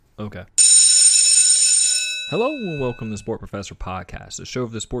Okay. Hello and welcome to the Sport Professor Podcast, a show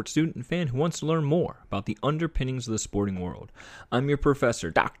of the sports student and fan who wants to learn more about the underpinnings of the sporting world. I'm your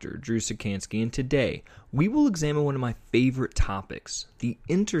professor, Dr. Drew Sikansky, and today we will examine one of my favorite topics, the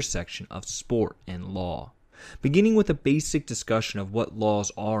intersection of sport and law. Beginning with a basic discussion of what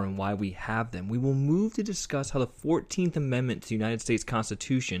laws are and why we have them, we will move to discuss how the 14th Amendment to the United States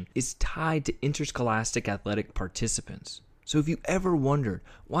Constitution is tied to interscholastic athletic participants. So if you ever wondered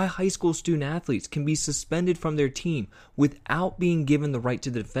why high school student athletes can be suspended from their team without being given the right to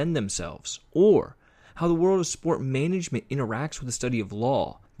defend themselves, or how the world of sport management interacts with the study of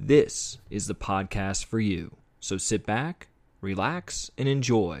law, this is the podcast for you. So sit back, relax, and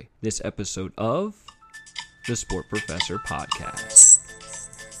enjoy this episode of the Sport Professor Podcast.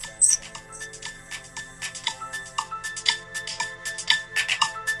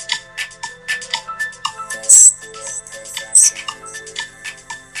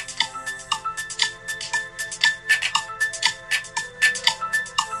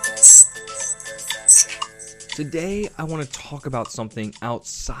 Today, I want to talk about something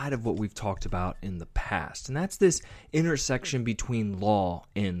outside of what we've talked about in the past, and that's this intersection between law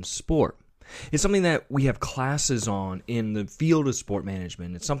and sport. It's something that we have classes on in the field of sport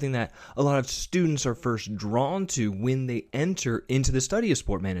management. It's something that a lot of students are first drawn to when they enter into the study of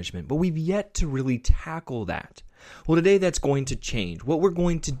sport management, but we've yet to really tackle that. Well, today that's going to change. What we're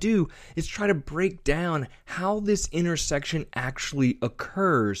going to do is try to break down how this intersection actually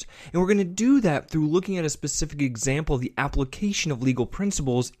occurs, and we're going to do that through looking at a specific example of the application of legal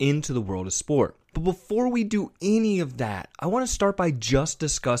principles into the world of sport. But before we do any of that, I want to start by just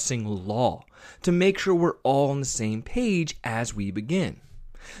discussing law to make sure we're all on the same page as we begin.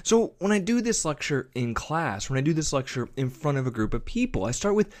 So when I do this lecture in class, when I do this lecture in front of a group of people, I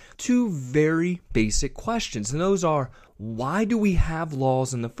start with two very basic questions. And those are, why do we have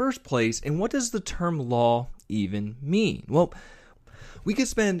laws in the first place? And what does the term law even mean? Well, we could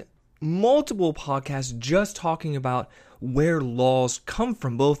spend multiple podcasts just talking about where laws come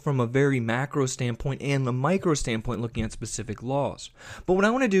from, both from a very macro standpoint and a micro standpoint, looking at specific laws. But what I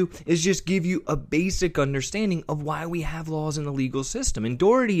want to do is just give you a basic understanding of why we have laws in the legal system. And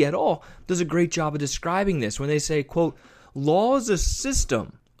Doherty et al. Does a great job of describing this when they say, quote, law is a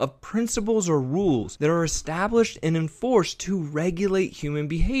system of principles or rules that are established and enforced to regulate human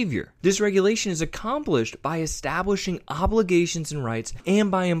behavior. This regulation is accomplished by establishing obligations and rights and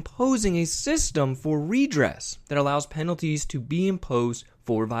by imposing a system for redress that allows penalties to be imposed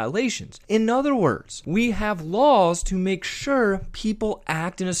for violations. In other words, we have laws to make sure people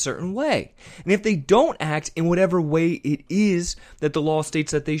act in a certain way. And if they don't act in whatever way it is that the law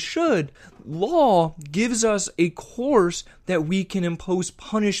states that they should, law gives us a course that we can impose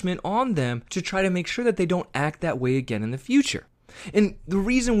punishment on them to try to make sure that they don't act that way again in the future. And the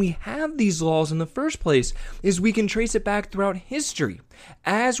reason we have these laws in the first place is we can trace it back throughout history.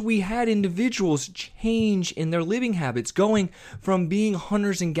 As we had individuals change in their living habits, going from being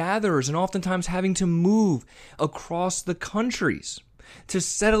hunters and gatherers and oftentimes having to move across the countries to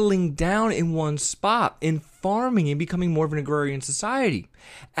settling down in one spot and farming and becoming more of an agrarian society.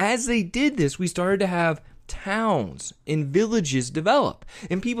 As they did this, we started to have towns and villages develop,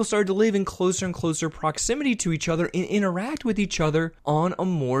 and people started to live in closer and closer proximity to each other and interact with each other on a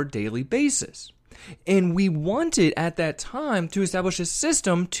more daily basis. And we wanted at that time to establish a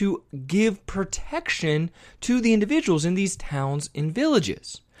system to give protection to the individuals in these towns and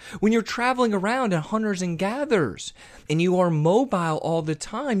villages. When you're traveling around as hunters and gatherers and you are mobile all the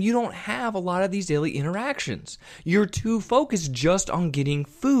time, you don't have a lot of these daily interactions. You're too focused just on getting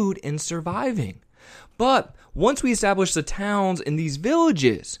food and surviving. But once we establish the towns and these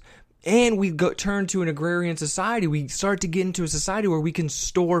villages, and we turn to an agrarian society, we start to get into a society where we can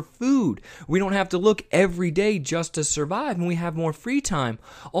store food. We don't have to look every day just to survive, and we have more free time.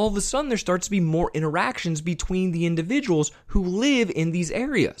 All of a sudden, there starts to be more interactions between the individuals who live in these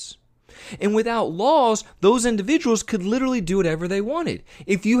areas. And without laws, those individuals could literally do whatever they wanted.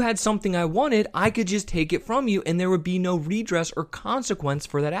 If you had something I wanted, I could just take it from you, and there would be no redress or consequence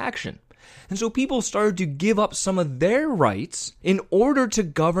for that action. And so people started to give up some of their rights in order to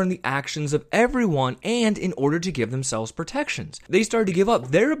govern the actions of everyone and in order to give themselves protections. They started to give up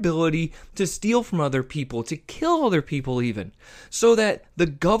their ability to steal from other people, to kill other people even, so that the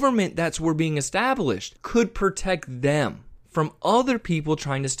government that's were being established could protect them from other people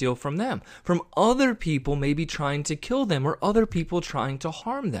trying to steal from them, from other people maybe trying to kill them or other people trying to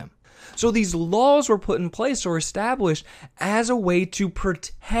harm them. So these laws were put in place or established as a way to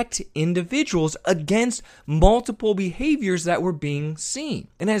protect individuals against multiple behaviors that were being seen.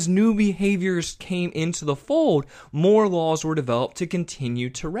 And as new behaviors came into the fold, more laws were developed to continue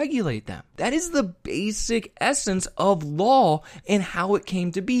to regulate them. That is the basic essence of law and how it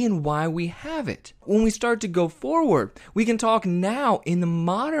came to be and why we have it. When we start to go forward, we can talk now in the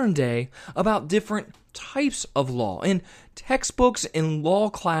modern day about different types of law. And textbooks and law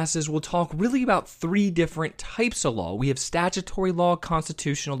classes will talk really about three different types of law. We have statutory law,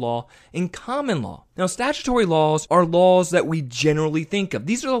 constitutional law, and common law. Now, statutory laws are laws that we generally think of.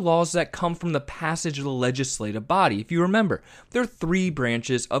 These are the laws that come from the passage of the legislative body. If you remember, there are three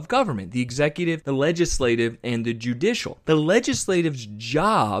branches of government: the executive, the legislative, and the judicial. The legislative's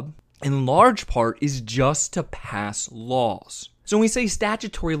job, in large part, is just to pass laws. So when we say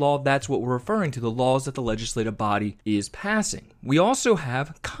statutory law, that's what we're referring to, the laws that the legislative body is passing. We also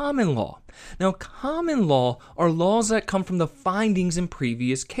have common law. Now, common law are laws that come from the findings in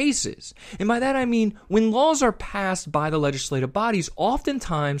previous cases. And by that I mean, when laws are passed by the legislative bodies,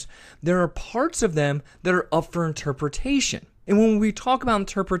 oftentimes there are parts of them that are up for interpretation. And when we talk about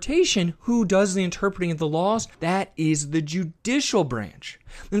interpretation, who does the interpreting of the laws? That is the judicial branch.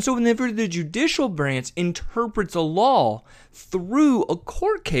 And so whenever the judicial branch interprets a law through a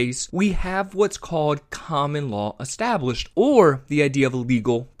court case, we have what's called common law established, or the idea of a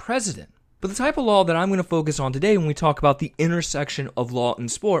legal precedent. But the type of law that I'm going to focus on today when we talk about the intersection of law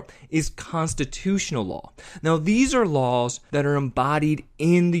and sport is constitutional law. Now, these are laws that are embodied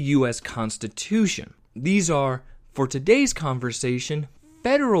in the U.S. Constitution. These are, for today's conversation,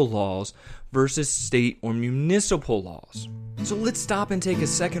 federal laws versus state or municipal laws. So let's stop and take a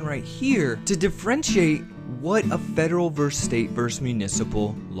second right here to differentiate what a federal versus state versus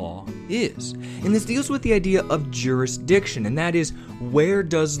municipal law is. And this deals with the idea of jurisdiction, and that is, where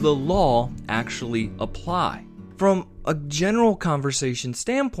does the law actually apply? From a general conversation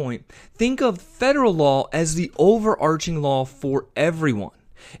standpoint, think of federal law as the overarching law for everyone.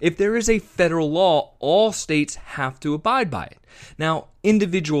 If there is a federal law, all states have to abide by it. Now,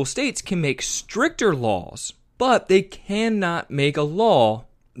 individual states can make stricter laws, but they cannot make a law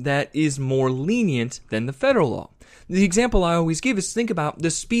that is more lenient than the federal law. The example I always give is, think about the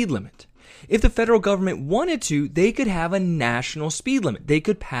speed limit. If the federal government wanted to, they could have a national speed limit. They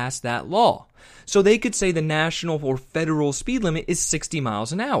could pass that law. So they could say the national or federal speed limit is 60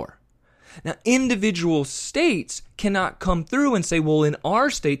 miles an hour. Now, individual states cannot come through and say, well, in our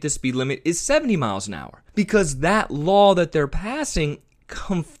state, the speed limit is 70 miles an hour, because that law that they're passing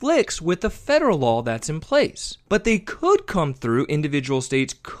conflicts with the federal law that's in place. But they could come through, individual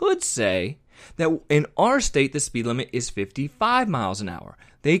states could say that in our state, the speed limit is 55 miles an hour.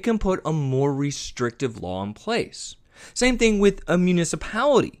 They can put a more restrictive law in place. Same thing with a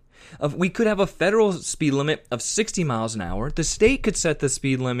municipality. We could have a federal speed limit of 60 miles an hour. The state could set the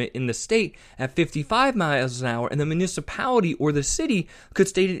speed limit in the state at 55 miles an hour, and the municipality or the city could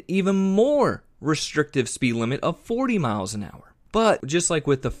state an even more restrictive speed limit of 40 miles an hour. But just like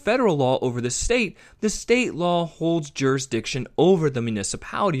with the federal law over the state law holds jurisdiction over the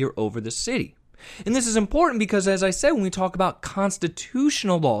municipality or over the city. And this is important because, as I said, when we talk about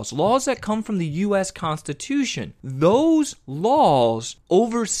constitutional laws, laws that come from the U.S. Constitution, those laws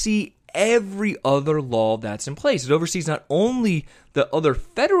oversee every other law that's in place. It oversees not only the other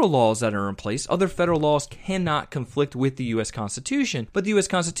federal laws that are in place. Other federal laws cannot conflict with the U.S. Constitution, but the U.S.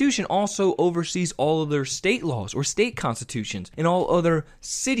 Constitution also oversees all other state laws or state constitutions and all other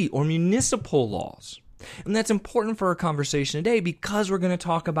city or municipal laws. And that's important for our conversation today because we're going to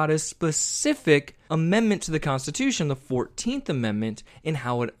talk about a specific amendment to the Constitution, the 14th Amendment, and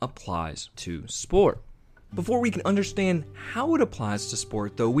how it applies to sport. Before we can understand how it applies to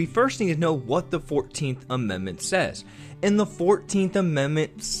sport, though, we first need to know what the 14th Amendment says. And the 14th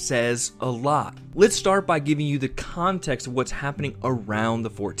Amendment says a lot. Let's start by giving you the context of what's happening around the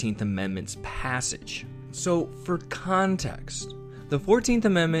 14th Amendment's passage. So, for context, the 14th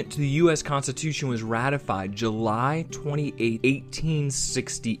Amendment to the U.S. Constitution was ratified July 28,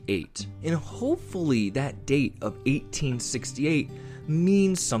 1868. And hopefully that date of 1868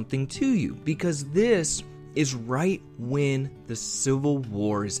 means something to you, because this is right when the Civil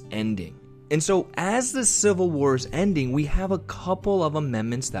War is ending. And so as the Civil War is ending, we have a couple of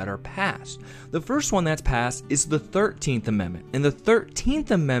amendments that are passed. The first one that's passed is the 13th Amendment. And the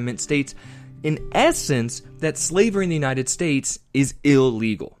 13th Amendment states, in essence, that slavery in the United States is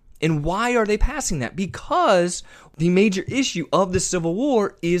illegal. And why are they passing that? Because the major issue of the Civil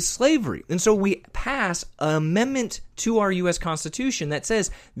War is slavery. And so we pass an amendment to our U.S. Constitution that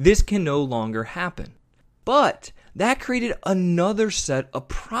says this can no longer happen. But that created another set of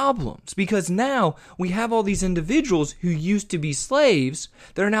problems because now we have all these individuals who used to be slaves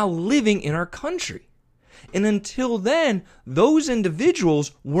that are now living in our country. And until then, those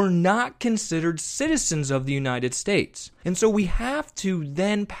individuals were not considered citizens of the United States. And so we have to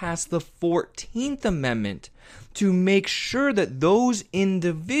then pass the 14th Amendment to make sure that those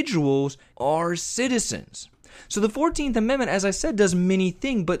individuals are citizens. So the 14th Amendment, as I said, does many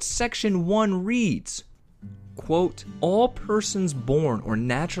things, but Section 1 reads, quote, all persons born or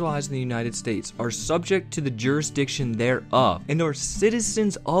naturalized in the United States are subject to the jurisdiction thereof and are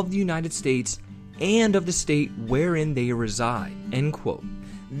citizens of the United States and of the state wherein they reside, end quote.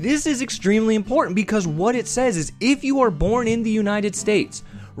 This is extremely important because what it says is if you are born in the United States,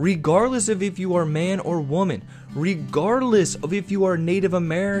 regardless of if you are man or woman, regardless of if you are Native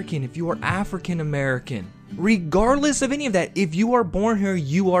American, if you are African American, regardless of any of that, if you are born here,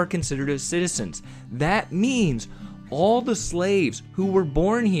 you are considered as citizens. That means all the slaves who were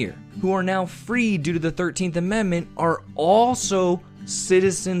born here, who are now free due to the 13th Amendment, are also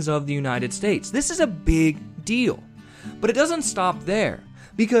citizens of the United States. This is a big deal. But it doesn't stop there,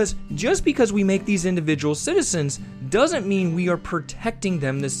 because just because we make these individuals citizens doesn't mean we are protecting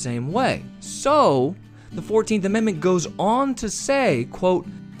them the same way. So, the 14th Amendment goes on to say, quote,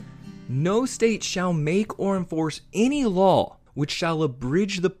 no state shall make or enforce any law which shall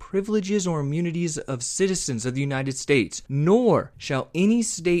abridge the privileges or immunities of citizens of the United States, nor shall any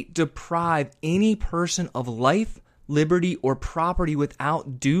state deprive any person of life, liberty, or property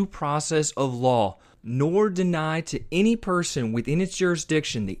without due process of law, nor deny to any person within its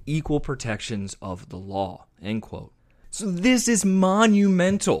jurisdiction the equal protections of the law, end quote. So this is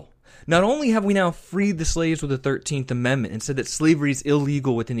monumental. Not only have we now freed the slaves with the 13th Amendment and said that slavery is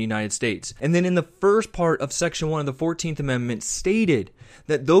illegal within the United States, and then in the first part of Section 1 of the 14th Amendment stated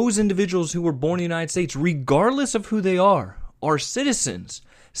that those individuals who were born in the United States, regardless of who they are citizens.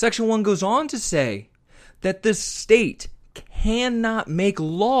 Section 1 goes on to say that the state cannot make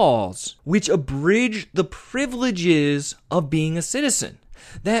laws which abridge the privileges of being a citizen.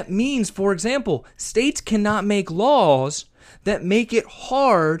 That means, for example, states cannot make laws that make it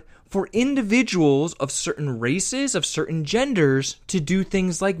hard for individuals of certain races, of certain genders, to do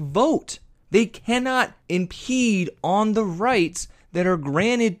things like vote. They cannot impede on the rights that are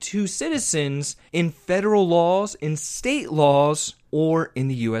granted to citizens in federal laws, in state laws, or in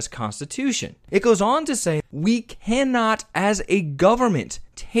the U.S. Constitution. It goes on to say, we cannot, as a government,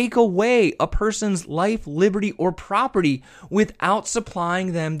 take away a person's life, liberty, or property without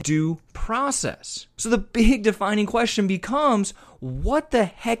supplying them due process. So the big defining question becomes, what the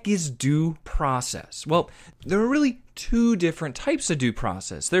heck is due process? Well, there are really two different types of due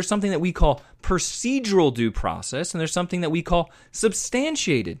process. There's something that we call procedural due process, and there's something that we call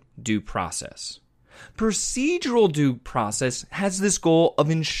substantiated due process. Procedural due process has this goal of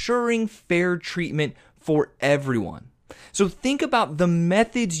ensuring fair treatment for everyone. So think about the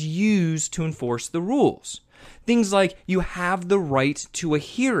methods used to enforce the rules. Things like you have the right to a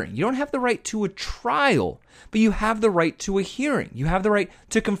hearing. You don't have the right to a trial, but you have the right to a hearing. You have the right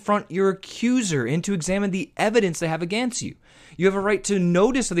to confront your accuser and to examine the evidence they have against you. You have a right to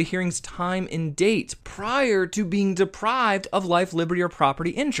notice of the hearing's time and date prior to being deprived of life, liberty, or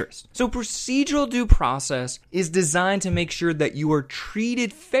property interest. So procedural due process is designed to make sure that you are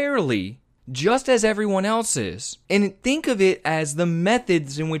treated fairly just as everyone else is, and think of it as the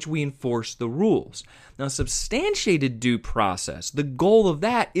methods in which we enforce the rules. Now, substantiated due process, the goal of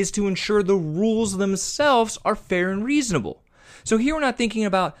that is to ensure the rules themselves are fair and reasonable. So here we're not thinking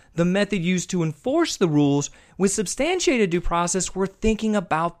about the method used to enforce the rules. With substantiated due process, we're thinking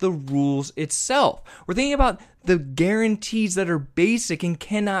about the rules itself. We're thinking about the guarantees that are basic and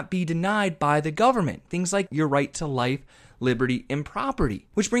cannot be denied by the government. Things like your right to life, liberty, and property.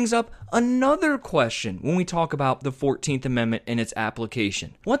 Which brings up another question when we talk about the 14th Amendment and its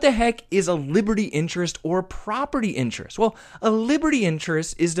application. What the heck is a liberty interest or property interest? Well, a liberty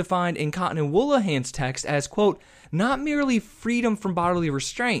interest is defined in Cotton and Woolahan's text as, quote, not merely freedom from bodily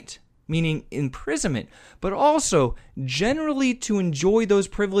restraint, meaning imprisonment, but also generally to enjoy those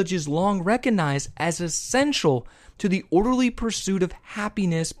privileges long recognized as essential to the orderly pursuit of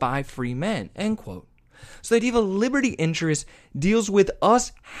happiness by free men, end quote. So the idea of a liberty interest deals with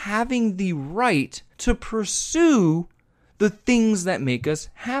us having the right to pursue the things that make us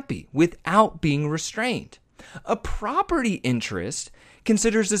happy without being restrained. A property interest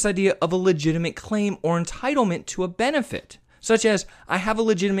considers this idea of a legitimate claim or entitlement to a benefit, such as I have a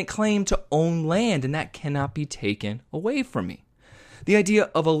legitimate claim to own land and that cannot be taken away from me. The idea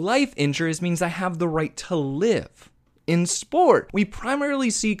of a life interest means I have the right to live. In sport, we primarily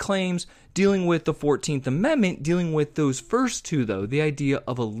see claims dealing with the 14th Amendment, dealing with those first two, though, the idea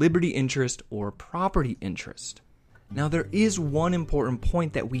of a liberty interest or property interest. Now, there is one important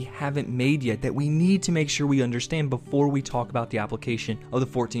point that we haven't made yet that we need to make sure we understand before we talk about the application of the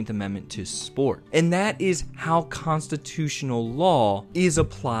 14th Amendment to sport. And that is how constitutional law is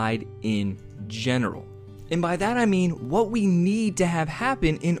applied in general. And by that I mean what we need to have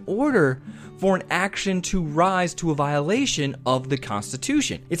happen in order for an action to rise to a violation of the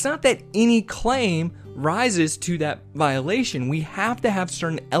Constitution. It's not that any claim rises to that violation. We have to have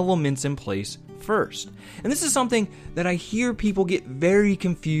certain elements in place first. And this is something that I hear people get very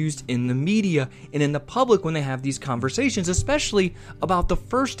confused in the media and in the public when they have these conversations, especially about the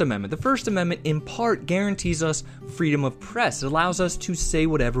First Amendment. The First Amendment in part guarantees us freedom of press. It allows us to say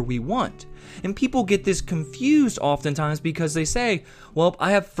whatever we want. And people get this confused oftentimes because they say, well,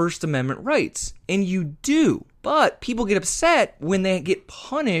 I have First Amendment rights. And you do. But people get upset when they get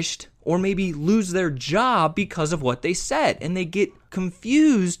punished or maybe lose their job because of what they said. And they get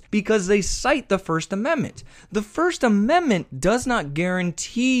confused because they cite the First Amendment. The First Amendment does not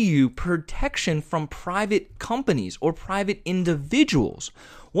guarantee you protection from private companies or private individuals.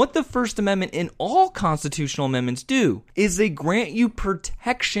 What the First Amendment and all constitutional amendments do is they grant you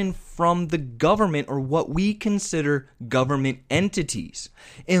protection from the government or what we consider government entities.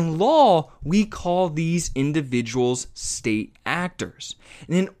 In law, we call these individuals state actors.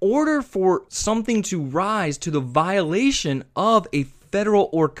 And in order for something to rise to the violation of a federal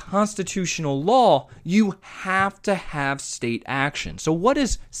or constitutional law, you have to have state action. So what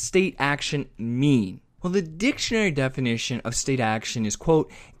does state action mean? Well, the dictionary definition of state action is,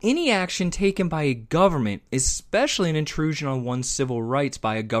 quote, any action taken by a government, especially an intrusion on one's civil rights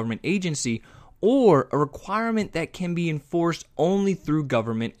by a government agency, or a requirement that can be enforced only through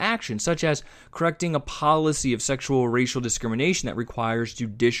government action, such as correcting a policy of sexual or racial discrimination that requires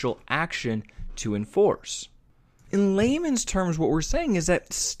judicial action to enforce. In layman's terms, what we're saying is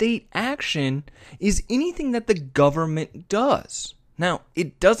that state action is anything that the government does. Now,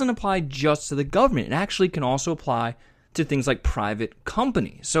 it doesn't apply just to the government. It actually can also apply to things like private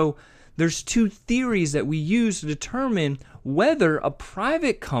companies. So there's two theories that we use to determine whether a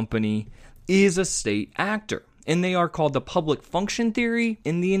private company is a state actor. And they are called the public function theory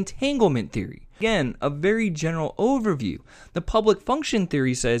and the entanglement theory. Again, a very general overview. The public function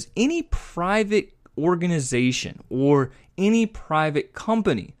theory says any private organization or any private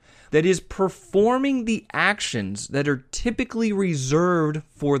company that is performing the actions that are typically reserved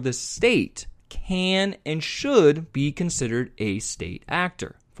for the state can and should be considered a state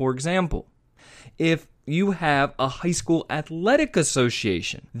actor. For example, if you have a high school athletic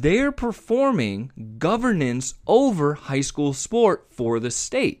association, they're performing governance over high school sport for the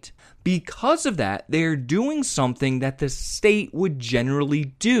state. Because of that, they're doing something that the state would generally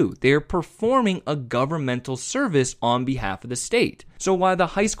do. They're performing a governmental service on behalf of the state. So while the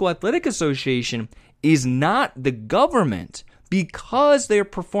High School Athletic Association is not the government, because they're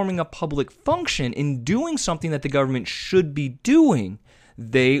performing a public function in doing something that the government should be doing,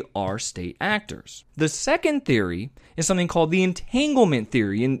 they are state actors. The second theory is something called the entanglement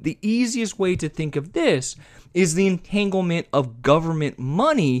theory, and the easiest way to think of this is the entanglement of government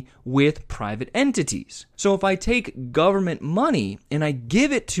money with private entities. So if I take government money and I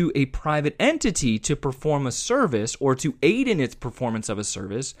give it to a private entity to perform a service or to aid in its performance of a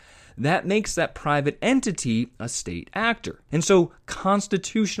service, that makes that private entity a state actor. And so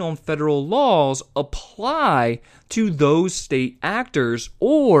constitutional and federal laws apply to those state actors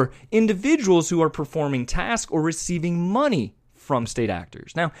or individuals who are performing tasks or receiving money from state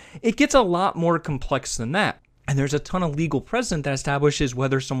actors. Now, it gets a lot more complex than that. And there's a ton of legal precedent that establishes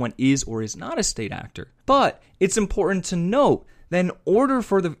whether someone is or is not a state actor. But it's important to note that in order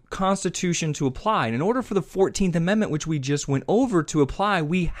for the Constitution to apply, and in order for the 14th Amendment, which we just went over, to apply,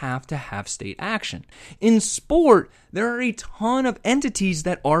 we have to have state action. In sport, there are a ton of entities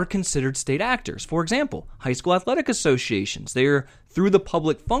that are considered state actors. For example, high school athletic associations. They are, through the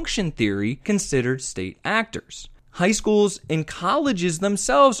public function theory, considered state actors. High schools and colleges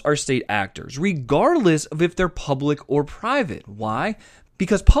themselves are state actors, regardless of if they're public or private. Why?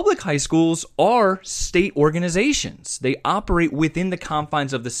 Because public high schools are state organizations. They operate within the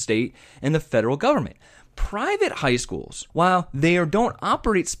confines of the state and the federal government. Private high schools, while they don't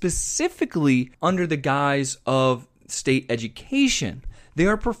operate specifically under the guise of state education, they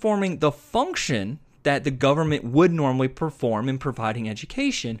are performing the function that the government would normally perform in providing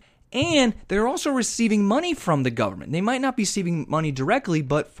education. And they're also receiving money from the government. They might not be receiving money directly,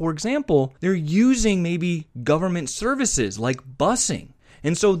 but for example, they're using maybe government services like busing.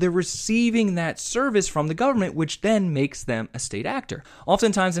 And so they're receiving that service from the government, which then makes them a state actor.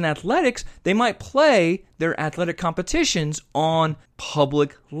 Oftentimes in athletics, they might play their athletic competitions on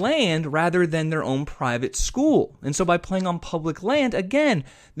public land rather than their own private school. And so by playing on public land, again,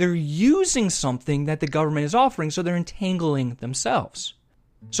 they're using something that the government is offering, so they're entangling themselves.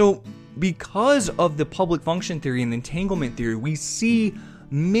 So because of the public function theory and the entanglement theory, we see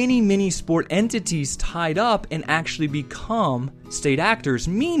many sport entities tied up and actually become state actors,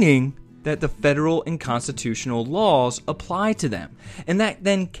 meaning that the federal and constitutional laws apply to them. And that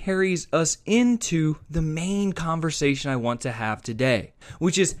then carries us into the main conversation I want to have today,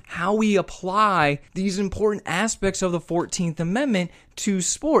 which is how we apply these important aspects of the 14th Amendment to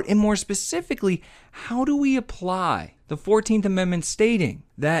sport. And more specifically, how do we apply the 14th Amendment stating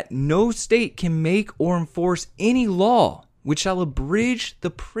that no state can make or enforce any law which shall abridge the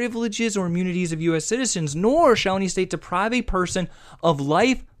privileges or immunities of U.S. citizens, nor shall any state deprive a person of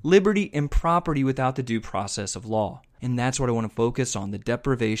life, liberty, and property without the due process of law. And that's what I want to focus on, the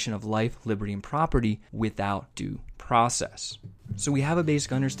deprivation of life, liberty, and property without due process. So we have a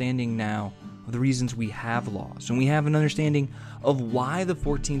basic understanding now of the reasons we have laws, and we have an understanding of why the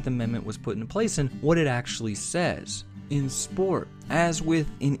 14th Amendment was put into place and what it actually says. In sport, as with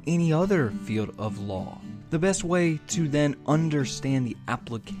in any other field of law, the best way to then understand the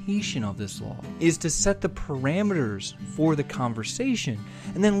application of this law is to set the parameters for the conversation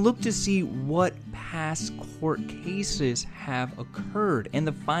and then look to see what past court cases have occurred and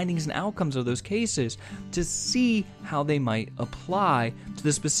the findings and outcomes of those cases to see how they might apply to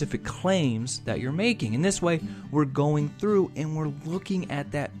the specific claims that you're making. In this way, we're going through and we're looking at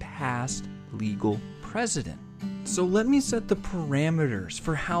that past legal precedent. So let me set the parameters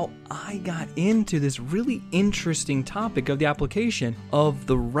for how I got into this really interesting topic of the application of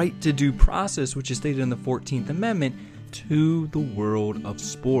the right to due process, which is stated in the 14th Amendment, to the world of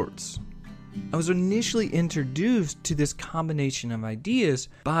sports. I was initially introduced to this combination of ideas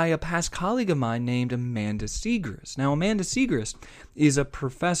by a past colleague of mine named Amanda Segrist. Now, Amanda Segrist is a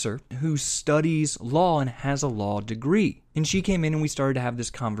professor who studies law and has a law degree. And she came in and we started to have this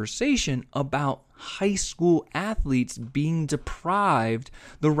conversation about high school athletes being deprived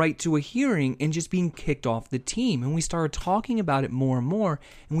the right to a hearing and just being kicked off the team. And we started talking about it more and more,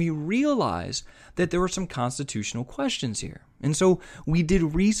 and we realized that there were some constitutional questions here. And so we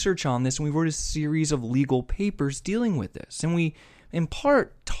did research on this, and we wrote a series of legal papers dealing with this. And we, in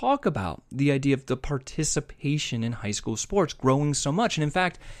part, talk about the idea of the participation in high school sports growing so much. And in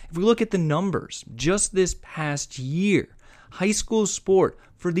fact, if we look at the numbers, just this past year, high school sport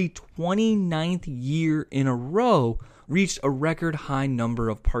for the 29th year in a row reached a record high number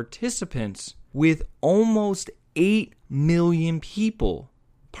of participants with almost 8 million people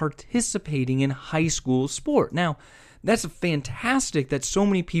participating in high school sport. Now, that's fantastic that so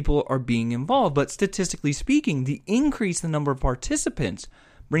many people are being involved, but statistically speaking, the increase in the number of participants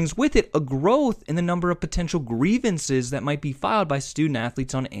brings with it a growth in the number of potential grievances that might be filed by student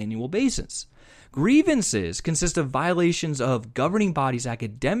athletes on an annual basis. Grievances consist of violations of governing bodies'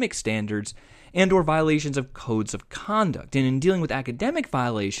 academic standards and or violations of codes of conduct. And in dealing with academic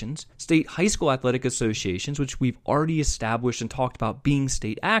violations, state high school athletic associations, which we've already established and talked about being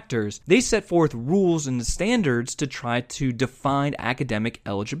state actors, they set forth rules and standards to try to define academic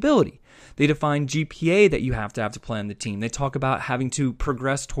eligibility. They define GPA that you have to play on the team. They talk about having to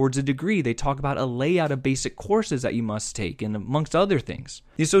progress towards a degree. They talk about a layout of basic courses that you must take, and amongst other things.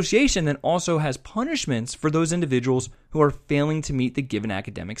 The association then also has punishments for those individuals who are failing to meet the given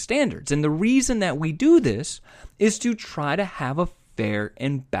academic standards. And the reason that we do this is to try to have a fair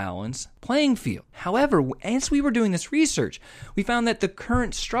and balanced playing field. However, as we were doing this research, we found that the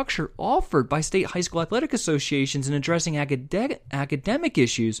current structure offered by state high school athletic associations in addressing academic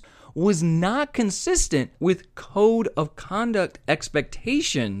issues was not consistent with code of conduct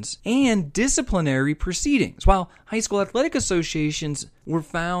expectations and disciplinary proceedings. While high school athletic associations were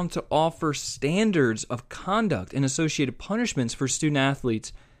found to offer standards of conduct and associated punishments for student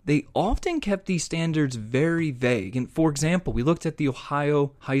athletes, they often kept these standards very vague. And for example, we looked at the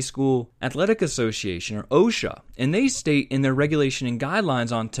Ohio High School Athletic Association, or OSHA, and they state in their regulation and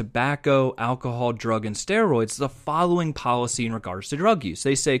guidelines on tobacco, alcohol, drug, and steroids the following policy in regards to drug use.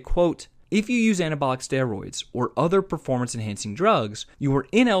 They say, quote, "If you use anabolic steroids or other performance-enhancing drugs, you are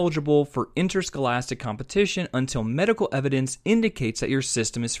ineligible for interscholastic competition until medical evidence indicates that your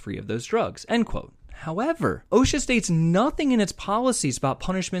system is free of those drugs," end quote. However, OSHA states nothing in its policies about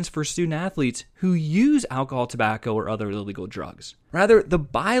punishments for student athletes who use alcohol, tobacco, or other illegal drugs. Rather, the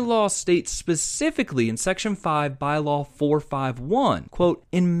bylaw states specifically in Section 5, Bylaw 451, quote,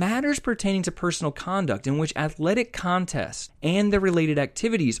 in matters pertaining to personal conduct in which athletic contests and their related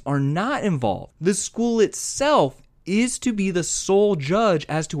activities are not involved, the school itself is to be the sole judge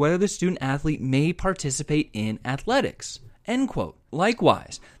as to whether the student athlete may participate in athletics. End quote.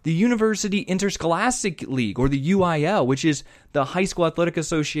 Likewise, the University Interscholastic League, or the UIL, which is the High School Athletic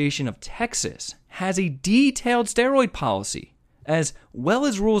Association of Texas, has a detailed steroid policy, as well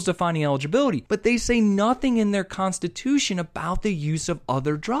as rules defining eligibility, but they say nothing in their constitution about the use of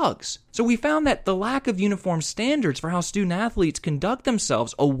other drugs. So we found that the lack of uniform standards for how student athletes conduct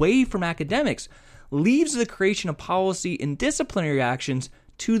themselves away from academics leaves the creation of policy and disciplinary actions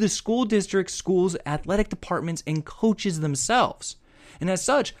to the school district, schools, athletic departments, and coaches themselves. And as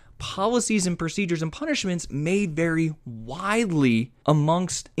such, policies and procedures and punishments may vary widely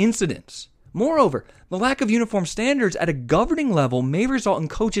amongst incidents. Moreover, the lack of uniform standards at a governing level may result in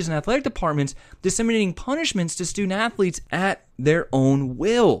coaches and athletic departments disseminating punishments to student athletes at their own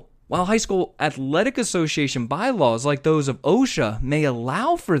will. While high school athletic association bylaws like those of OSHA may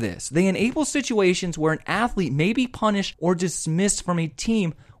allow for this, they enable situations where an athlete may be punished or dismissed from a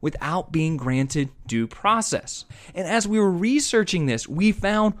team without being granted due process. And as we were researching this, we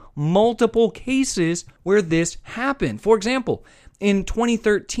found multiple cases where this happened. For example, in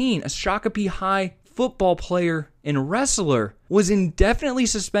 2013, a Shakopee High football player and wrestler was indefinitely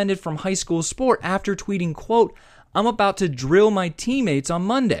suspended from high school sport after tweeting, quote, I'm about to drill my teammates on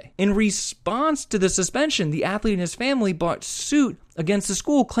Monday. In response to the suspension, the athlete and his family brought suit against the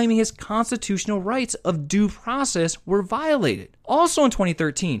school, claiming his constitutional rights of due process were violated. Also in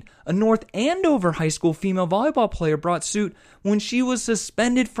 2013, a North Andover High School female volleyball player brought suit when she was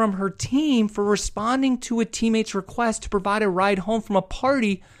suspended from her team for responding to a teammate's request to provide a ride home from a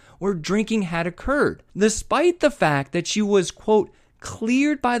party where drinking had occurred, despite the fact that she was, quote,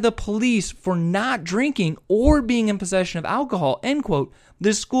 cleared by the police for not drinking or being in possession of alcohol, end quote.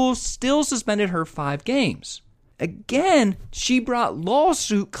 The school still suspended her 5 games. Again, she brought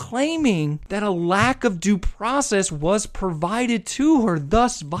lawsuit claiming that a lack of due process was provided to her,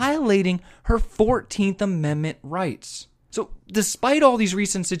 thus violating her 14th Amendment rights. So, despite all these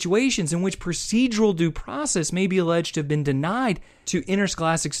recent situations in which procedural due process may be alleged to have been denied to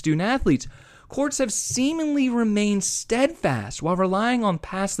interscholastic student athletes, courts have seemingly remained steadfast while relying on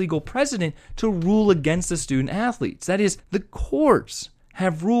past legal precedent to rule against the student athletes. That is, the courts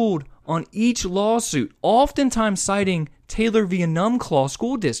have ruled on each lawsuit, oftentimes citing Taylor v. Enumclaw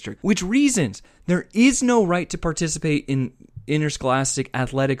School District, which reasons there is no right to participate in interscholastic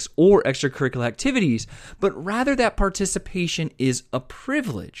athletics or extracurricular activities, but rather that participation is a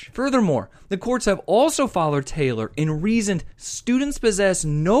privilege. Furthermore, the courts have also followed Taylor and reasoned students possess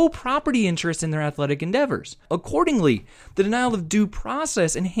no property interest in their athletic endeavors. Accordingly, the denial of due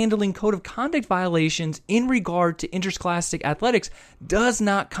process in handling code of conduct violations in regard to interscholastic athletics does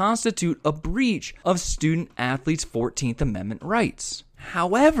not constitute a breach of student athletes' 14th Amendment rights.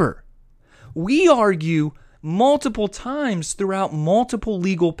 However, we argue multiple times throughout multiple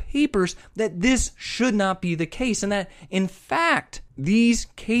legal papers that this should not be the case, and that, in fact, these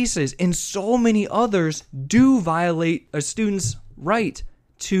cases and so many others do violate a student's right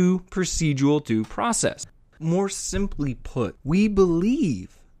to procedural due process. More simply put, we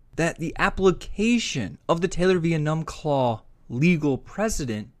believe that the application of the Taylor v. Enumclaw legal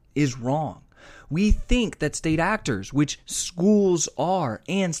precedent is wrong. We think that state actors, which schools are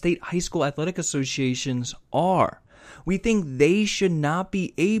and state high school athletic associations are, we think they should not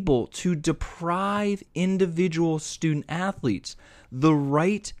be able to deprive individual student athletes the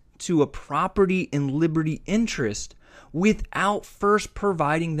right to a property and liberty interest without first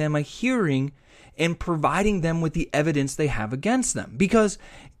providing them a hearing and providing them with the evidence they have against them. Because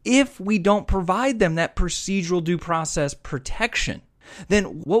if we don't provide them that procedural due process protection, then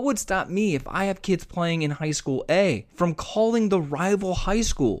what would stop me if I have kids playing in high school A from calling the rival high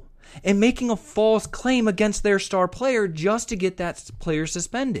school and making a false claim against their star player just to get that player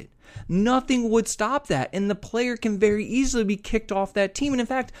suspended? Nothing would stop that, and the player can very easily be kicked off that team. And in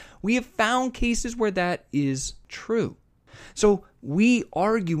fact, we have found cases where that is true. So we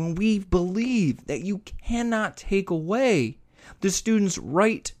argue and we believe that you cannot take away the student's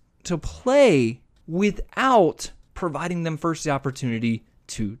right to play without providing them first the opportunity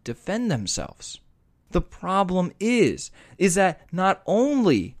to defend themselves. The problem is that not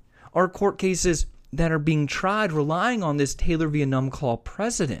only are court cases that are being tried relying on this Taylor v. Enumclaw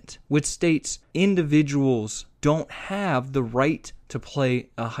precedent, which states individuals don't have the right to play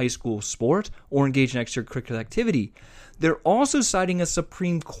a high school sport or engage in extracurricular activity. They're also citing a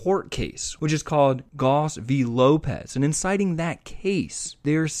Supreme Court case, which is called Goss v. Lopez. And in citing that case,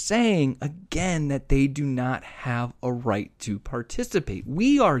 they're saying, again, that they do not have a right to participate.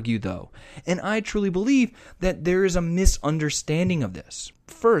 We argue, though, and I truly believe that there is a misunderstanding of this.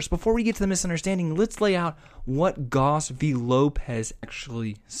 First, before we get to the misunderstanding, let's lay out what Goss v. Lopez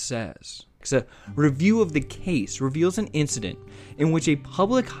actually says. A review of the case reveals an incident in which a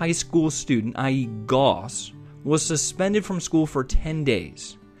public high school student, i.e. Goss, was suspended from school for 10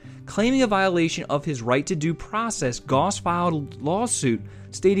 days. Claiming a violation of his right to due process, Goss filed a lawsuit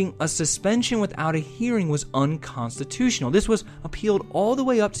stating a suspension without a hearing was unconstitutional. This was appealed all the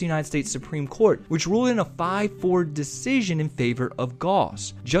way up to the United States Supreme Court, which ruled in a 5-4 decision in favor of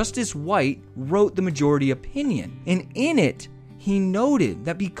Goss. Justice White wrote the majority opinion, and in it, he noted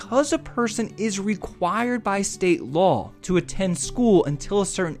that because a person is required by state law to attend school until a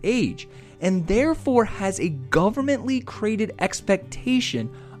certain age, and therefore has a governmentally created expectation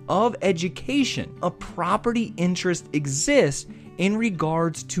of education, a property interest exists in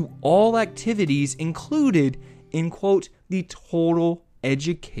regards to all activities included in, quote, the total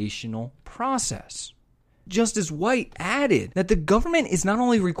educational process. Justice White added that the government is not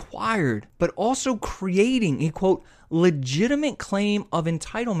only required, but also creating a, quote, legitimate claim of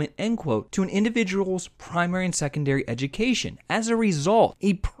entitlement, end quote, to an individual's primary and secondary education. As a result,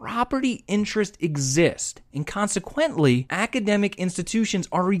 a property interest exists, and consequently, academic institutions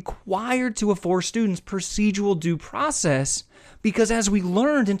are required to afford students procedural due process because, as we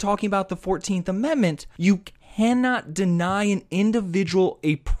learned in talking about the 14th Amendment, you cannot deny an individual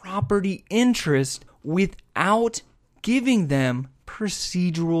a property interest without giving them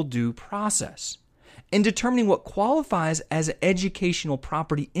procedural due process. In determining what qualifies as an educational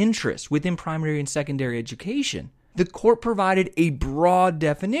property interest within primary and secondary education, the court provided a broad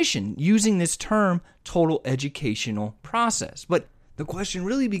definition using this term total educational process. But the question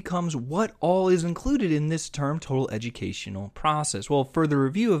really becomes what all is included in this term total educational process. Well, further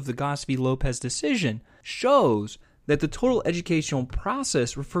review of the Goss v. Lopez decision shows that the total educational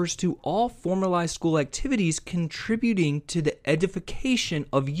process refers to all formalized school activities contributing to the edification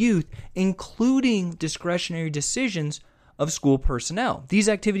of youth, including discretionary decisions of school personnel. These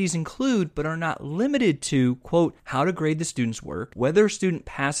activities include, but are not limited to, quote, how to grade the student's work, whether a student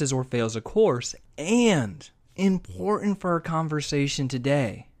passes or fails a course, and, important for our conversation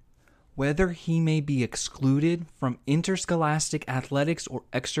today, whether he may be excluded from interscholastic athletics or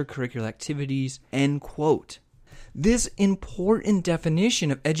extracurricular activities, end quote. This important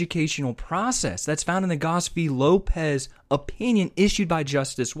definition of educational process that's found in the Goss v. Lopez opinion issued by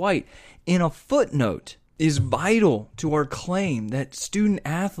Justice White in a footnote is vital to our claim that student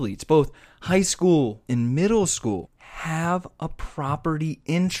athletes, both high school and middle school, have a property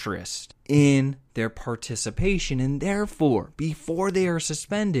interest in their participation and therefore, before they are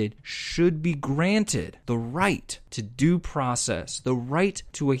suspended, should be granted the right to due process, the right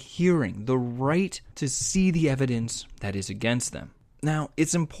to a hearing, the right to see the evidence that is against them. Now,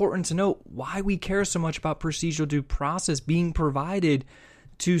 it's important to note why we care so much about procedural due process being provided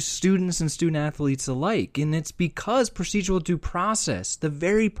to students and student athletes alike, and it's because procedural due process, the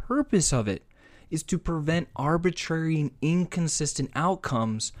very purpose of it, is to prevent arbitrary and inconsistent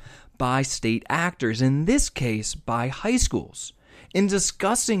outcomes by state actors, in this case, by high schools. In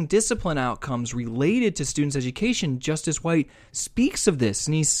discussing discipline outcomes related to students' education, Justice White speaks of this,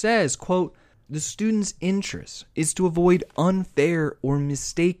 and he says, quote, the student's interest is to avoid unfair or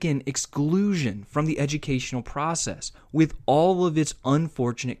mistaken exclusion from the educational process with all of its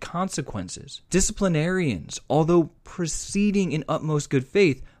unfortunate consequences. Disciplinarians, although proceeding in utmost good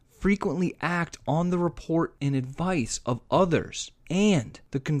faith, frequently act on the report and advice of others, and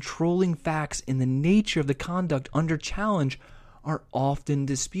the controlling facts in the nature of the conduct under challenge are often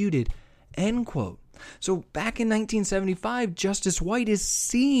disputed, end quote. So back in 1975, Justice White is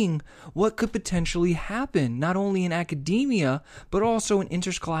seeing what could potentially happen, not only in academia, but also in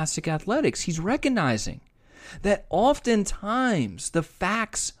interscholastic athletics. He's recognizing that oftentimes the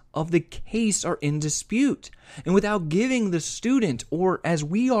facts of the case are in dispute. And without giving the student, or as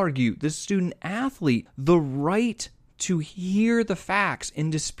we argue, the student athlete, the right to hear the facts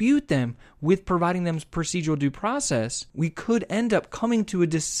and dispute them with providing them procedural due process, we could end up coming to a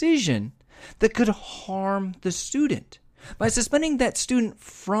decision that could harm the student. By suspending that student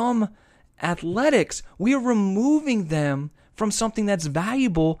from athletics, we are removing them from something that's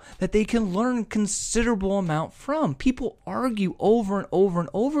valuable that they can learn considerable amount from. People argue over and over and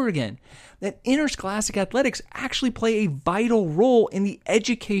over again that interscholastic athletics actually play a vital role in the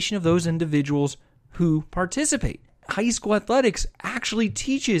education of those individuals who participate. High school athletics actually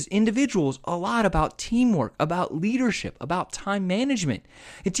teaches individuals a lot about teamwork, about leadership, about time management.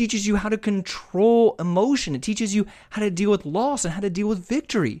 It teaches you how to control emotion. It teaches you how to deal with loss and how to deal with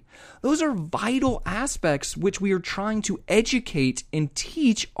victory. Those are vital aspects which we are trying to educate and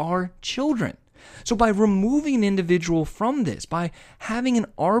teach our children. So by removing an individual from this, by having an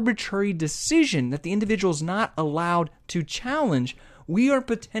arbitrary decision that the individual is not allowed to challenge, we are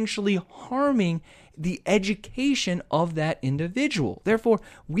potentially harming the education of that individual. Therefore,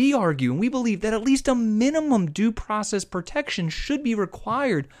 we argue and we believe that at least a minimum due process protection should be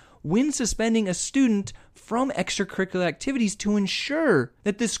required when suspending a student from extracurricular activities to ensure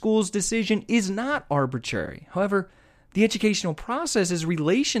that the school's decision is not arbitrary. However, the educational process's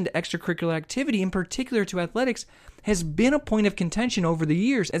relation to extracurricular activity, in particular to athletics, has been a point of contention over the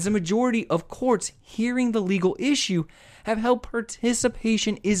years, as a majority of courts hearing the legal issue have held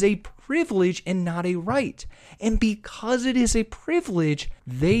participation is a privilege and not a right. And because it is a privilege,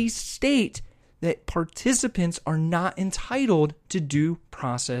 they state that participants are not entitled to due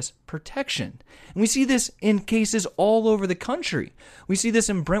process protection. And we see this in cases all over the country. We see this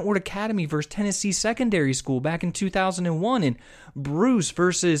in Brentwood Academy versus Tennessee Secondary School back in 2001, in Bruce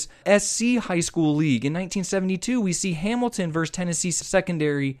versus SC High School League in 1972. We see Hamilton versus Tennessee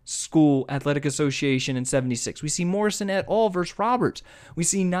Secondary School Athletic Association in 76. We see Morrison et al. Versus Roberts. We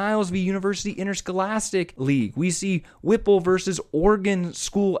see Niles v. University Interscholastic League. We see Whipple versus Oregon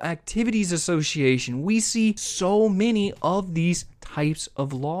School Activities Association. We see so many of these types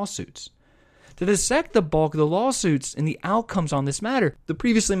of lawsuits. To dissect the bulk of the lawsuits and the outcomes on this matter, the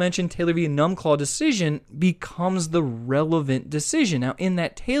previously mentioned Taylor v. Enumclaw decision becomes the relevant decision. Now, in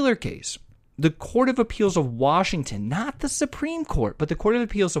that Taylor case, the Court of Appeals of Washington, not the Supreme Court, but the Court of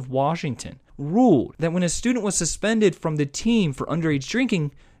Appeals of Washington, ruled that when a student was suspended from the team for underage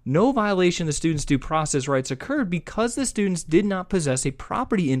drinking, no violation of the student's due process rights occurred because the students did not possess a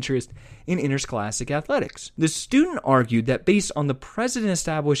property interest in interscholastic athletics. The student argued that based on the precedent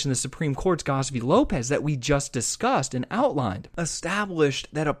established in the Supreme Court's Goss v. Lopez that we just discussed and outlined, established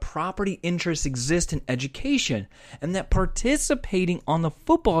that a property interest exists in education and that participating on the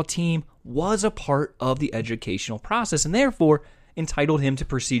football team was a part of the educational process and therefore entitled him to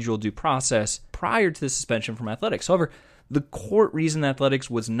procedural due process prior to the suspension from athletics. However, the court reasoned athletics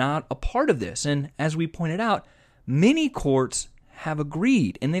was not a part of this, and as we pointed out, many courts have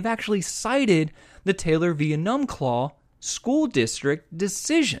agreed, and they've actually cited the Taylor v. Enumclaw school district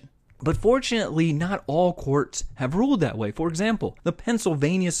decision. But fortunately, not all courts have ruled that way. For example, the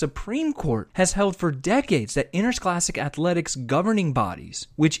Pennsylvania Supreme Court has held for decades that interscholastic athletics governing bodies,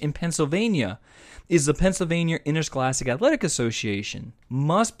 which in Pennsylvania is the Pennsylvania Interscholastic Athletic Association,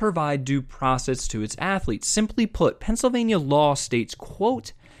 must provide due process to its athletes. Simply put, Pennsylvania law states,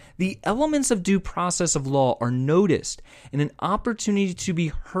 quote, "The elements of due process of law are noticed and an opportunity to be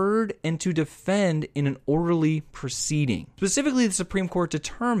heard and to defend in an orderly proceeding." Specifically, the Supreme Court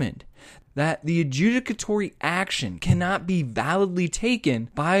determined that the adjudicatory action cannot be validly taken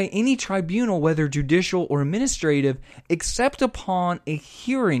by any tribunal, whether judicial or administrative, except upon a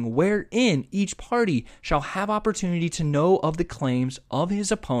hearing wherein each party shall have opportunity to know of the claims of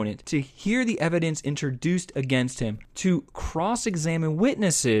his opponent, to hear the evidence introduced against him, to cross-examine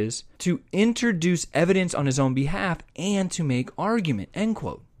witnesses, to introduce evidence on his own behalf, and to make argument, end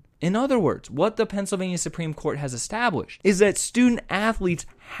quote. In other words, what the Pennsylvania Supreme Court has established is that student athletes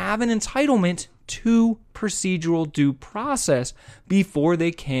have an entitlement to procedural due process before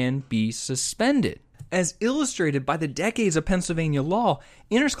they can be suspended. As illustrated by the decades of Pennsylvania law,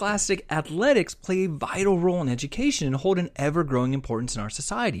 interscholastic athletics play a vital role in education and hold an ever-growing importance in our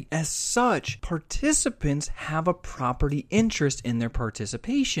society. As such, participants have a property interest in their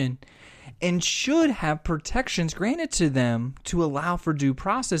participation and should have protections granted to them to allow for due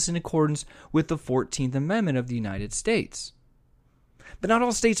process in accordance with the 14th Amendment of the United States. But not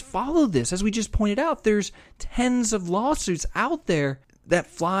all states follow this. As we just pointed out, there's tens of lawsuits out there that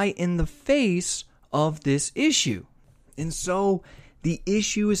fly in the face of this issue. And so the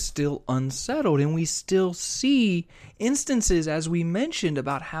issue is still unsettled, and we still see instances, as we mentioned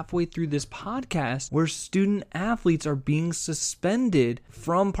about halfway through this podcast, where student athletes are being suspended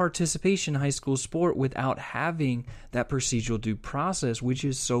from participation in high school sport without having that procedural due process, which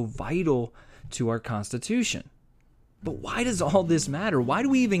is so vital to our Constitution. But why does all this matter? Why do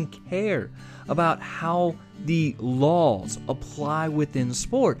we even care about how the laws apply within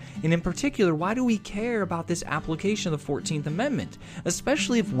sport? And in particular, why do we care about this application of the 14th Amendment?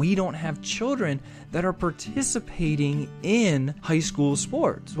 Especially if we don't have children that are participating in high school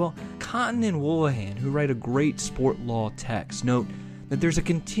sports. Well, Cotton and Woolahan, who write a great sport law text, note that there's a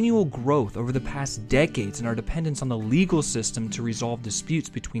continual growth over the past decades in our dependence on the legal system to resolve disputes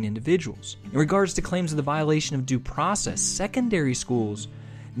between individuals. In regards to claims of the violation of due process, secondary schools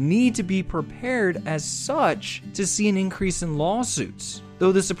need to be prepared as such to see an increase in lawsuits.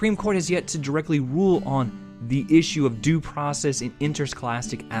 Though the Supreme Court has yet to directly rule on the issue of due process in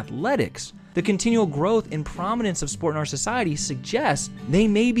interscholastic athletics, the continual growth and prominence of sport in our society suggests they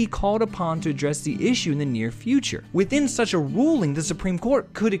may be called upon to address the issue in the near future. Within such a ruling, the Supreme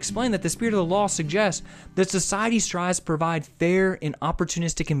Court could explain that the spirit of the law suggests that society strives to provide fair and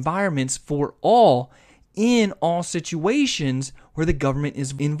opportunistic environments for all in all situations where the government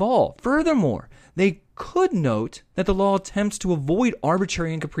is involved. Furthermore, they could note that the law attempts to avoid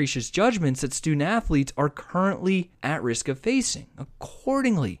arbitrary and capricious judgments that student athletes are currently at risk of facing.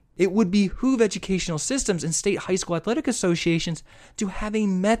 Accordingly, it would behoove educational systems and state high school athletic associations to have a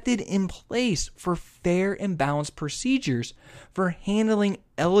method in place for fair and balanced procedures for handling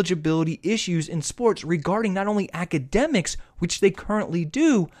eligibility issues in sports regarding not only academics, which they currently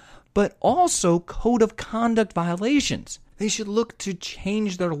do, but also code of conduct violations. They should look to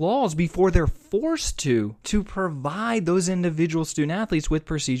change their laws before they're forced to provide those individual student athletes with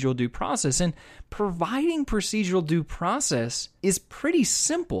procedural due process. And providing procedural due process is pretty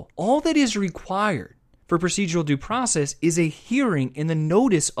simple. All that is required for procedural due process is a hearing and the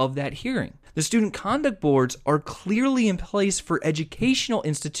notice of that hearing. The student conduct boards are clearly in place for educational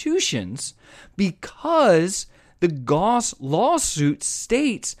institutions because the Goss lawsuit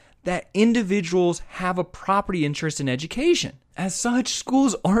states that individuals have a property interest in education. As such,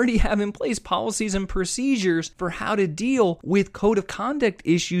 schools already have in place policies and procedures for how to deal with code of conduct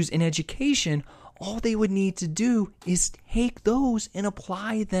issues in education. All they would need to do is take those and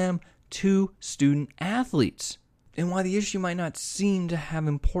apply them to student athletes. And while the issue might not seem to have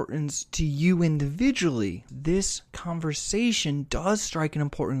importance to you individually, this conversation does strike an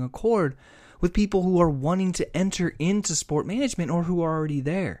important chord with people who are wanting to enter into sport management or who are already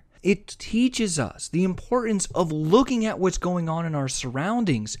there. It teaches us the importance of looking at what's going on in our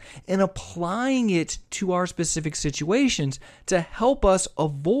surroundings and applying it to our specific situations to help us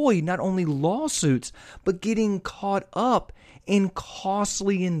avoid not only lawsuits, but getting caught up in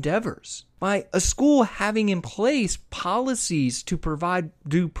costly endeavors. By a school having in place policies to provide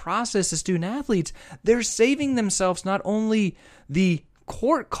due process to student athletes, they're saving themselves not only the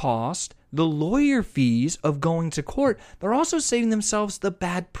court cost, the lawyer fees of going to court, they're also saving themselves the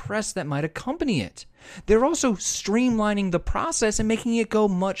bad press that might accompany it. They're also streamlining the process and making it go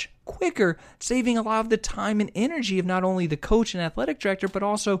much quicker, saving a lot of the time and energy of not only the coach and athletic director, but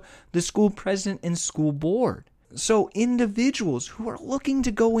also the school president and school board. So individuals who are looking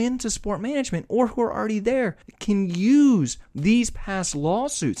to go into sport management or who are already there can use these past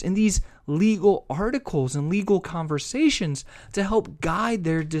lawsuits and these legal articles and legal conversations to help guide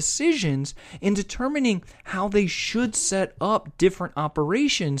their decisions in determining how they should set up different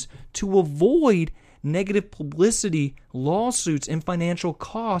operations to avoid negative publicity, lawsuits, and financial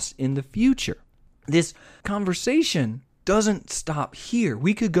costs in the future. This conversation doesn't stop here.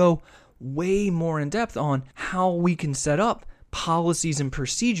 We could go way more in depth on how we can set up policies and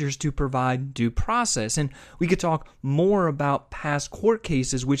procedures to provide due process. And we could talk more about past court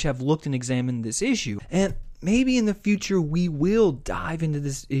cases which have looked and examined this issue. And maybe in the future we will dive into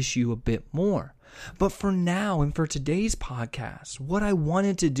this issue a bit more. But for now and for today's podcast, what I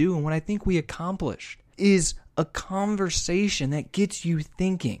wanted to do and what I think we accomplished is a conversation that gets you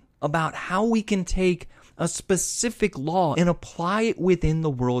thinking about how we can take a specific law and apply it within the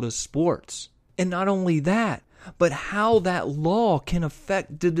world of sports. And not only that, but how that law can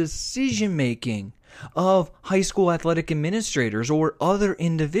affect the decision making of high school athletic administrators or other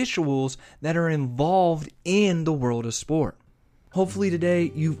individuals that are involved in the world of sport. Hopefully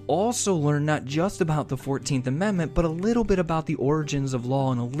today you've also learned not just about the 14th Amendment, but a little bit about the origins of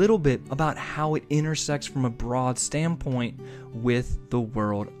law and a little bit about how it intersects from a broad standpoint with the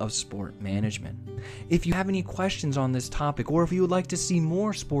world of sport management. If you have any questions on this topic, or if you would like to see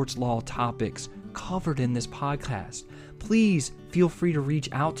more sports law topics covered in this podcast, please feel free to reach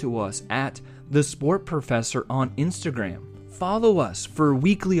out to us at The Sport Professor on Instagram. Follow us for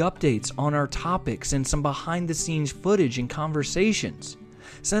weekly updates on our topics and some behind-the-scenes footage and conversations.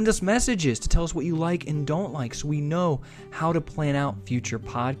 Send us messages to tell us what you like and don't like so we know how to plan out future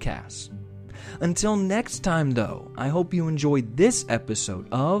podcasts. Until next time, though, I hope you enjoyed this episode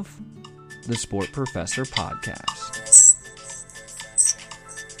of the Sport Professor Podcast.